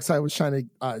Darkseid was trying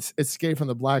to escape from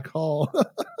the black hole.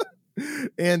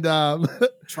 And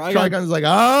Trigon's like,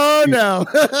 oh no,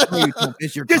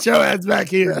 get your ass back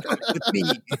here. With me.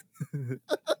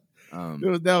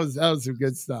 That was some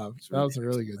good stuff. That was some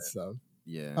really good stuff.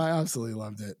 Yeah, I absolutely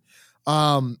loved it.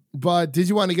 But did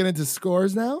you want to get into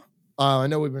scores now? I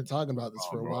know we've been talking about this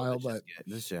for a while, but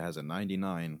this shit has a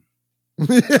 99.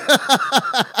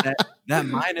 that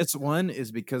 -1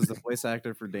 is because the voice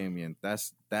actor for Damien.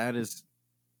 That is.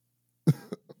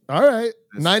 All right,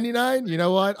 99. You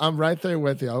know what? I'm right there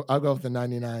with you. I'll go with the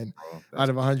 99 out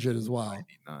of 100 as well.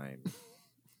 99.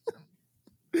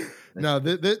 No,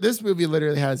 this movie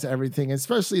literally has everything,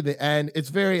 especially the end. It's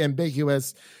very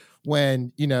ambiguous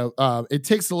when, it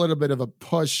takes a little bit of a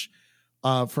push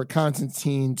for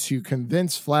Constantine to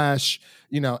convince Flash,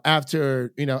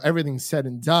 after, everything's said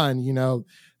and done,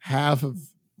 half of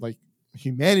like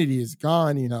humanity is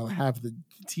gone, half the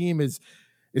team is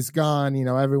gone,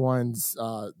 everyone's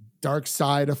dark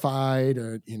side-ified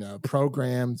or,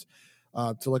 programmed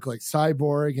to look like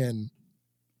Cyborg. And,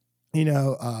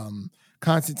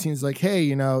 Constantine's like,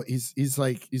 hey, he's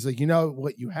like,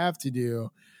 what you have to do.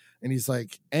 And he's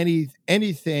like,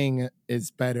 anything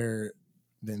is better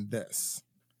than this.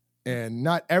 And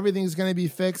not everything's going to be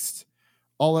fixed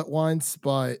all at once,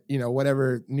 but,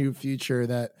 whatever new future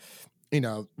that,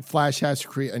 Flash has to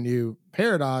create a new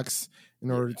paradox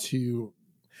in order to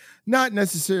not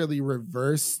necessarily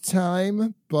reverse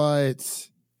time, but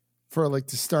for like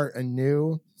to start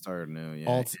anew.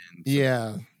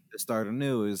 Yeah. The start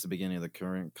anew is the beginning of the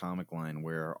current comic line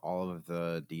where all of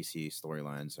the DC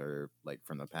storylines are like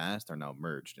from the past are now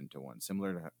merged into one,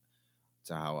 similar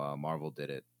to how Marvel did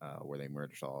it, where they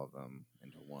merged all of them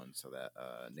into one so that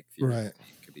Nick Fury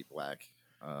could be black.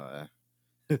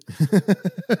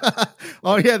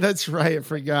 Oh yeah, that's right. I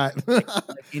forgot.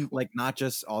 like not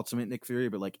just Ultimate Nick Fury,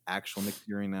 but like actual Nick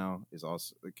Fury now is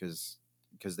also because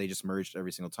they just merged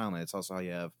every single timeline. It's also how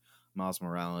you have Miles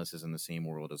Morales is in the same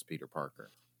world as Peter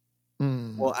Parker.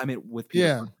 Well, I mean, with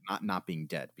Peter Parker not being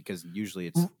dead, because usually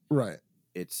it's right.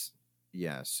 It's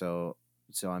So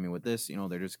I mean, with this,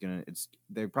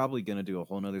 they're probably gonna do a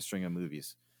whole nother string of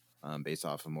movies, based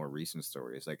off of more recent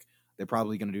stories. Like they're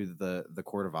probably gonna do the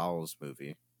Court of Owls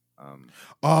movie.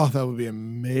 Oh, that would be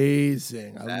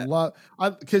amazing.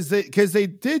 Because they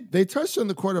touched on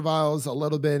the Court of Owls a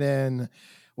little bit in,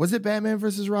 was it Batman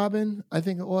versus Robin? I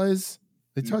think it was.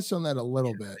 They touched on that a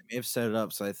little bit. They may have set it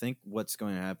up. So I think what's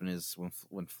going to happen is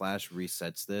when Flash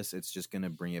resets this, it's just going to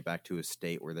bring it back to a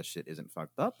state where the shit isn't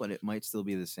fucked up, but it might still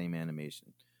be the same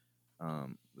animation.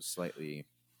 Slightly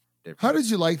different. How did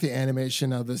you like the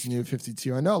animation of this new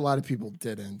 52? I know a lot of people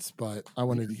didn't, but I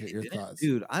wanted to get your thoughts.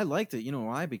 Dude, I liked it. You know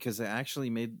why? Because they actually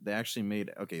made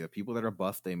the people that are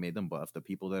buff, they made them buff. The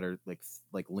people that are like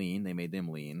lean, they made them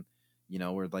lean.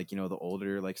 Where the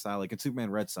older like style, like in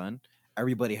Superman Red Sun,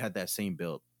 everybody had that same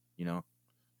build, build,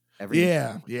 every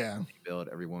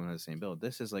woman has the same build.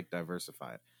 This is like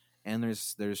diversified, and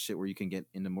there's shit where you can get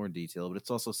into more detail, but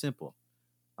it's also simple.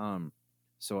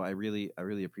 So I really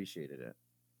appreciated it.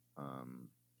 I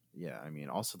mean,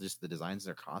 also just the designs of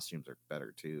their costumes are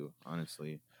better too,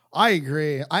 honestly. I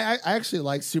agree. I actually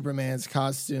like Superman's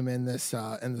costume in this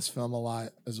film a lot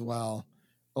as well.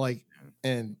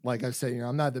 And like I said,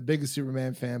 I'm not the biggest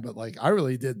Superman fan, but like I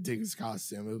really did dig his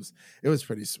costume. It was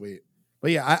pretty sweet.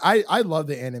 But yeah, I love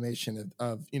the animation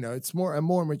of it's a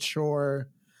more mature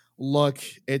look.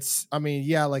 It's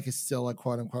it's still a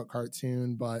quote unquote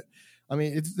cartoon, but I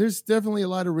mean there's definitely a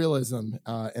lot of realism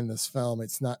in this film.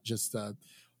 It's not just the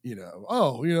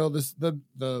heroes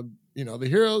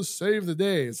save the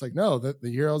day. It's like no, the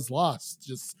heroes lost,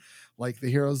 just like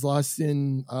the heroes lost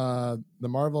in the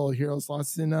Marvel heroes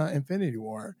lost in Infinity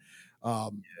War.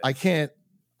 I can't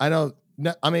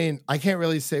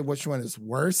really say which one is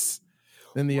worse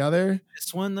than the other.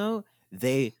 This one though,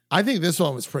 I think this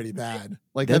one was pretty bad.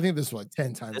 I think this one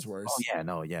 10 times worse. Oh yeah,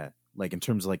 no, yeah. Like in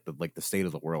terms of the state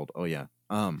of the world. Oh yeah.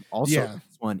 This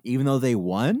one, even though they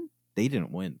won, they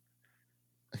didn't win.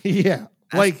 Yeah.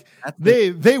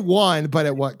 They won, but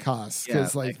at what cost?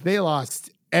 Because they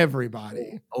lost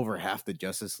everybody. Over half the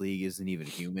Justice League isn't even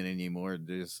human anymore.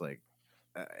 They're just like,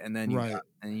 and then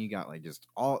you got like just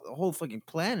all the whole fucking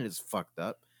planet is fucked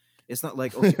up. It's not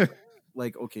like okay,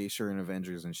 like okay, sure, in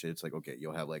Avengers and shit, it's like okay,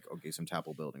 you'll have like okay some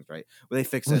Tapple buildings, right? But they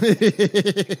fix that.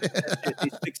 They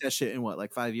fix that shit in what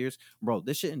like 5 years, bro.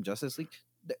 This shit in Justice League,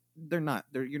 they're not.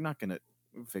 You're not gonna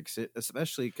fix it,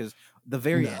 especially because the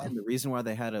very end. The reason why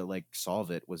they had to like solve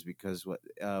it was because what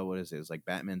is it? It was like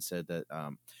Batman said that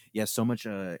so much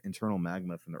internal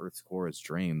magma from the Earth's core is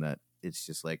drained that it's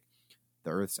just like the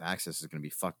Earth's axis is going to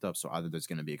be fucked up. So either there's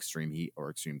going to be extreme heat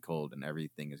or extreme cold, and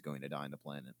everything is going to die on the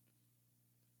planet.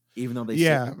 Even though they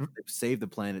saved the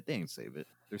planet, they ain't save it.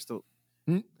 They're still.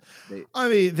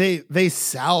 They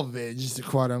salvaged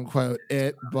quote unquote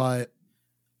it, but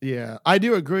yeah, I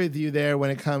do agree with you there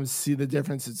when it comes to the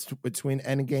differences between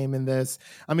Endgame and this.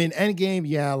 I mean, Endgame,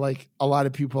 yeah, like a lot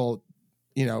of people,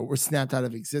 were snapped out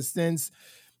of existence,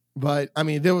 but I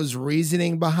mean, there was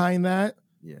reasoning behind that.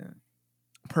 Yeah.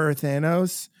 Per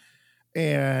Thanos,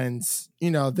 and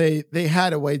they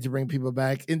had a way to bring people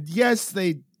back, and yes,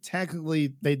 they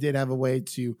did have a way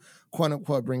to quote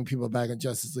unquote bring people back in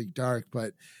Justice League Dark,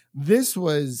 but this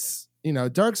was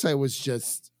Darkseid was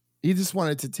just he just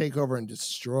wanted to take over and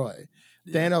destroy.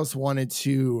 Thanos wanted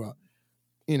to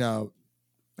ensure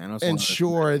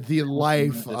the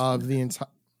life of the entire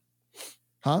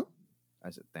I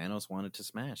said Thanos wanted to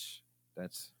smash.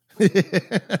 That's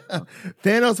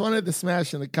Thanos wanted to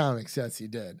smash in the comics. Yes, he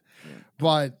did. Yeah.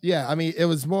 But yeah, I mean, it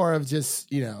was more of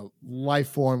just, life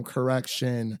form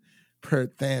correction per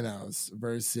Thanos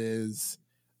versus,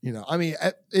 I mean,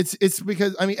 it's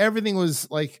because, I mean, everything was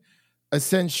like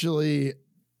essentially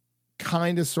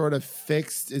kind of sort of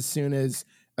fixed as soon as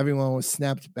everyone was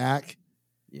snapped back.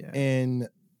 Yeah. And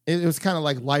it was kind of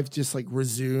like life just like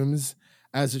resumes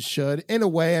as it should. In a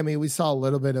way, I mean, we saw a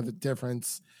little bit of a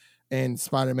difference in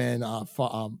Spider-Man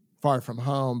Far From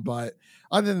Home. But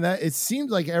other than that, it seemed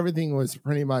like everything was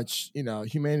pretty much,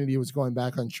 humanity was going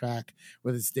back on track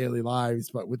with its daily lives.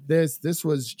 But with this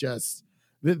was just,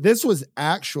 this was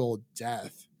actual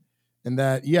death. And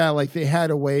that, like they had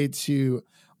a way to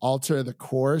alter the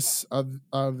course of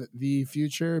the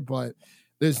future, but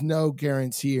there's no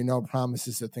guarantee or no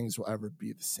promises that things will ever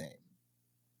be the same.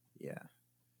 Yeah.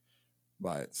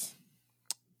 But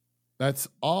that's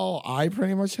all I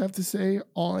pretty much have to say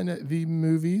on the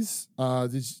movies.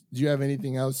 Do you have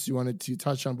anything else you wanted to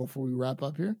touch on before we wrap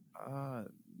up here?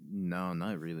 No,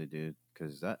 not really, dude.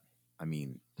 Because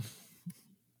I'm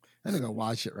gonna go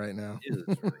watch it right now. It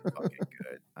was really fucking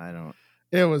good.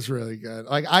 It was really good.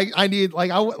 Like I need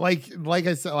like I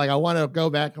said, like I want to go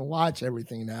back and watch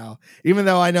everything now. Even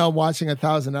though I know I'm watching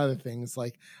 1,000 other things,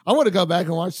 like I want to go back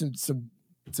and watch some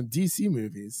DC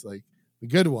movies, like the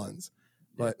good ones.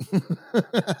 But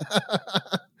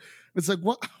it's like,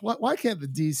 why can't the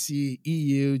DC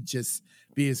EU just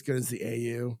be as good as the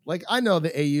AU? Like, I know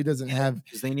the AU doesn't have,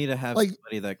 because they need to have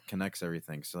somebody that connects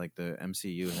everything. So, like, the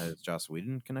MCU has Joss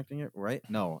Whedon connecting it, right?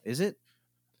 No, is it?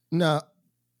 No,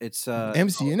 it's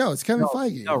MCU. No, it's Kevin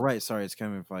Feige. Oh, right. Sorry, it's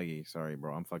Kevin Feige. Sorry,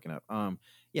 bro, I'm fucking up. The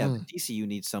DCU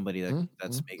needs somebody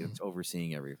that's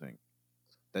overseeing everything.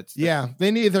 That's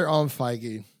they need their own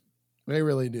Feige. They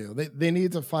really do. They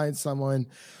need to find someone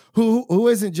who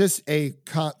isn't just a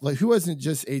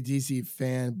DC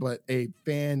fan, but a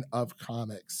fan of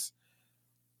comics.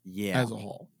 Yeah, as a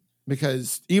whole,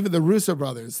 because even the Russo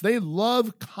brothers, they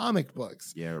love comic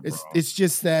books. Yeah, bro. It's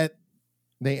just that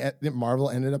Marvel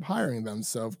ended up hiring them,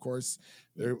 so of course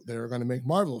they're going to make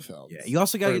Marvel films. Yeah, you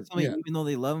also got to get somebody, even though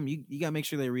they love them, you got to make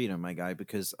sure they read them, my guy,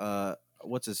 because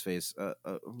what's his face?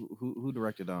 Who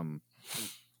directed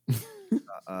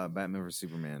Batman vs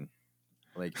Superman?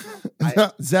 Like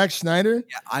Zack Snyder.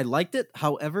 Yeah, I liked it.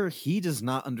 However, he does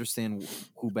not understand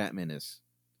who Batman is.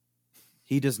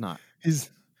 He does not. He's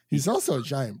also a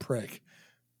giant prick.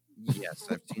 Yes,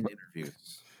 I've seen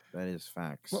interviews. That is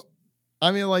facts. Well,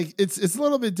 I mean, like it's a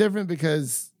little bit different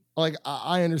because, like,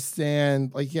 I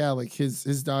understand, like, yeah, like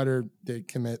his daughter did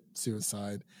commit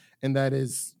suicide, and that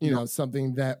is, you know,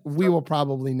 something that we will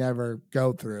probably never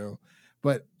go through.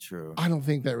 But true, I don't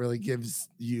think that really gives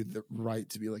you the right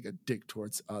to be like a dick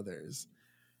towards others.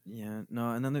 Yeah, no,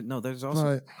 and then there's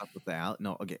also stuff with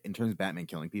the okay, in terms of Batman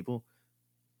killing people.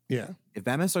 Yeah, if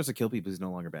Batman starts to kill people, he's no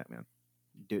longer Batman.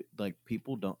 Dude, like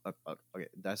people don't. Okay,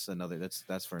 that's for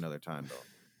another time though.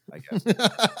 I guess.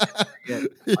 I can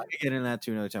get into that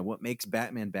to another time. What makes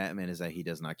Batman Batman is that he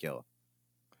does not kill.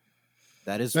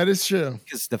 That is true.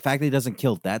 Because the fact that he doesn't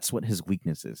kill, that's what his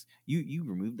weakness is. You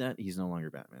remove that, he's no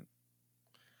longer Batman.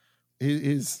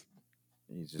 He's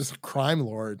just a crime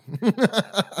lord.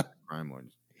 Crime lord.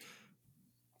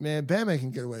 Man, Batman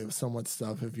can get away with so much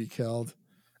stuff if he killed.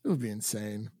 It would be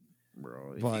insane.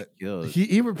 Bro, if But he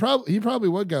killed, he probably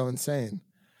would go insane.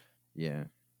 yeah,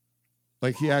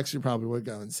 Like he actually probably would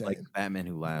go insane. like Batman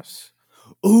Who Laughs.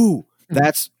 Ooh,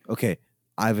 that's okay.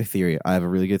 I have a theory. I have a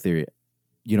really good theory.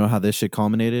 You know how this shit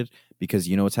culminated? Because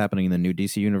you know what's happening in the new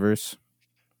DC universe?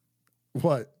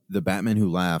 What? The Batman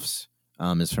Who Laughs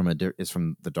is from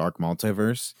the Dark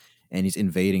Multiverse, and he's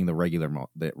invading the regular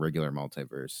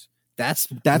multiverse. That's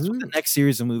what the next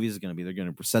series of movies is going to be. They're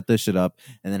going to set this shit up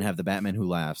and then have the Batman Who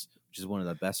Laughs, which is one of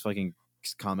the best fucking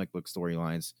comic book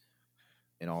storylines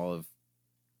in all of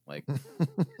like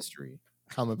history.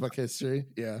 Comic book history,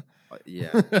 yeah.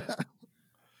 Yeah.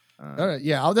 All right,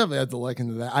 yeah, I'll definitely have to look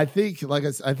into that. I think,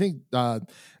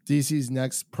 DC's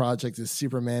next project is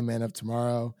Superman: Man of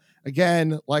Tomorrow.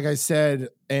 Again, like I said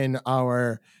in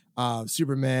our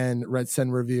Superman Red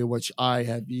Sun review, which I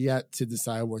have yet to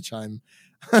decide which I'm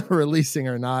releasing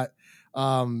or not.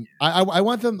 I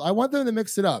want them to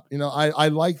mix it up. You know, I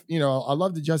like, you know, I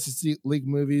love the Justice League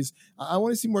movies. I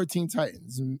want to see more Teen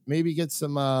Titans and maybe get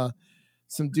some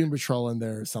Doom Patrol in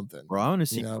there or something. Bro, I want to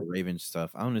see Raven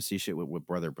stuff. I want to see shit with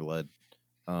Brother Blood.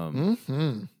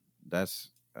 That's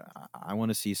I want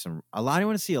to see I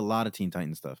want to see a lot of Teen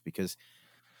Titans stuff because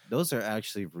those are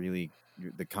actually really,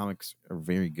 the comics are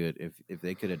very good. If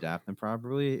they could adapt them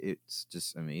properly, it's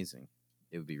just amazing.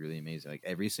 It would be really amazing. Like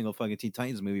every single fucking Teen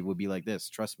Titans movie would be like this.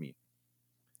 Trust me.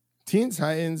 Teen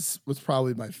Titans was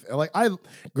probably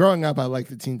growing up. I liked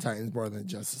the Teen Titans more than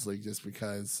Justice League just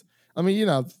because. I mean, you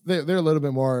know, they're a little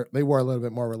bit more. They were a little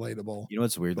bit more relatable. You know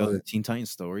what's weird though? The Teen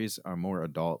Titans stories are more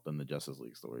adult than the Justice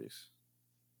League stories.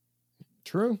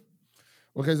 True.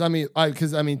 Well, because I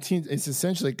mean, it's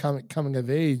essentially coming of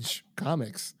age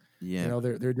comics. Yeah, you know,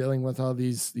 they're dealing with all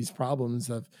these problems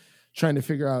of trying to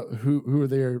figure out who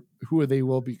they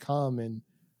will become and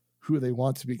who they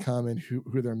want to become and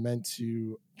who they're meant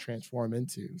to transform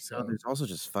into. So there's also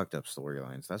just fucked up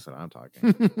storylines. That's what I'm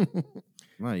talking. I'm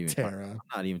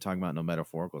not even talking about no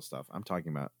metaphorical stuff. I'm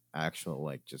talking about actual,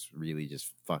 like, just really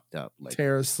just fucked up, like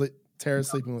Tara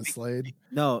sleeping with Slade.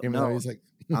 No, he's like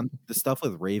the stuff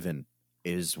with Raven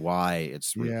is why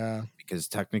it's real. Because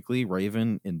technically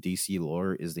Raven in DC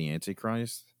lore is the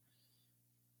Antichrist.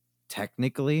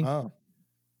 Technically. Oh.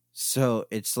 So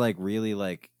it's like really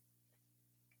like,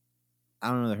 I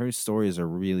don't know, her stories are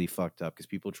really fucked up because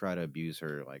people try to abuse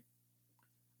her like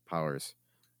powers.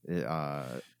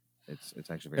 It's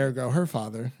actually very ergo her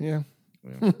father. Yeah.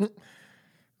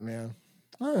 Man.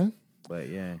 All right. But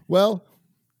yeah. Well,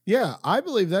 yeah, I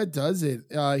believe that does it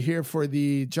here for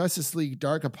the Justice League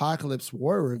Dark Apokolips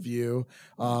War review.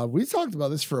 We talked about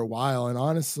this for a while, and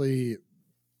honestly,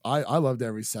 I loved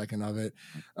every second of it.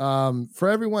 For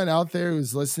everyone out there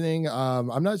who's listening,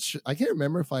 I'm not sure. I can't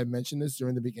remember if I mentioned this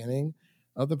during the beginning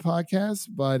of the podcast,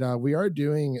 but we are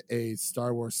doing a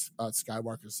Star Wars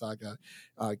Skywalker Saga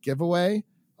giveaway.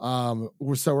 So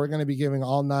we're going to be giving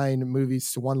all 9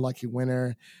 movies to one lucky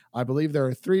winner. I believe there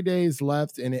are 3 days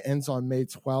left and it ends on May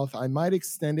 12th. I might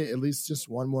extend it at least just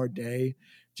one more day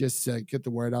just to get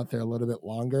the word out there a little bit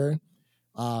longer.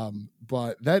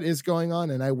 But that is going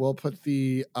on, and I will put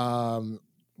the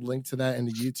link to that in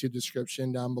the YouTube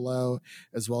description down below,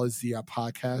 as well as the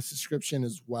podcast description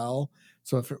as well.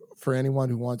 So for anyone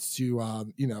who wants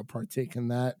to, partake in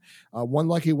that, one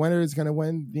lucky winner is going to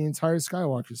win the entire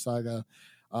Skywalker Saga.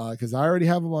 Because I already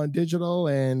have them on digital,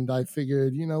 and I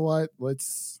figured, you know what,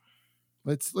 let's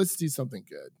do something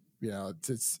good. You know,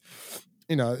 it's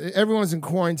everyone's in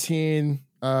quarantine.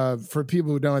 For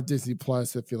people who don't have Disney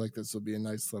Plus, I feel like this will be a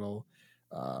nice little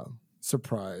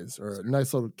surprise or a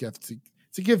nice little gift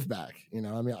to give back. You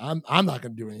know, I mean, I'm not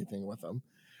going to do anything with them,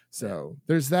 so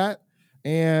there's that.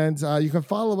 And you can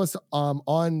follow us on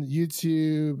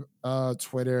YouTube,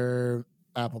 Twitter,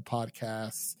 Apple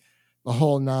Podcasts, the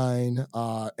whole 9,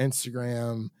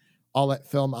 Instagram, all at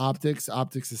Film Optics.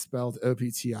 Optics is spelled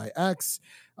OPTIX.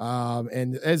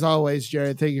 And as always,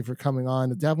 Jared, thank you for coming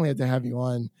on. I definitely have to have you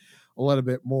on a little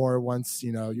bit more once,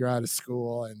 you're out of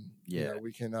school and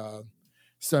we can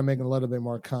start making a little bit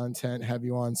more content, have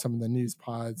you on some of the news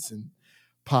pods and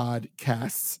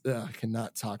podcasts. I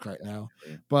cannot talk right now.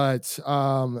 But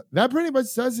that pretty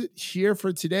much does it here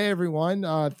for today, everyone.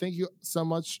 Thank you so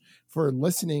much for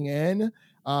listening in.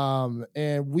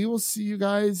 And we will see you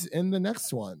guys in the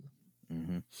next one.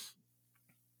 Mm-hmm.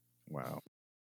 Wow.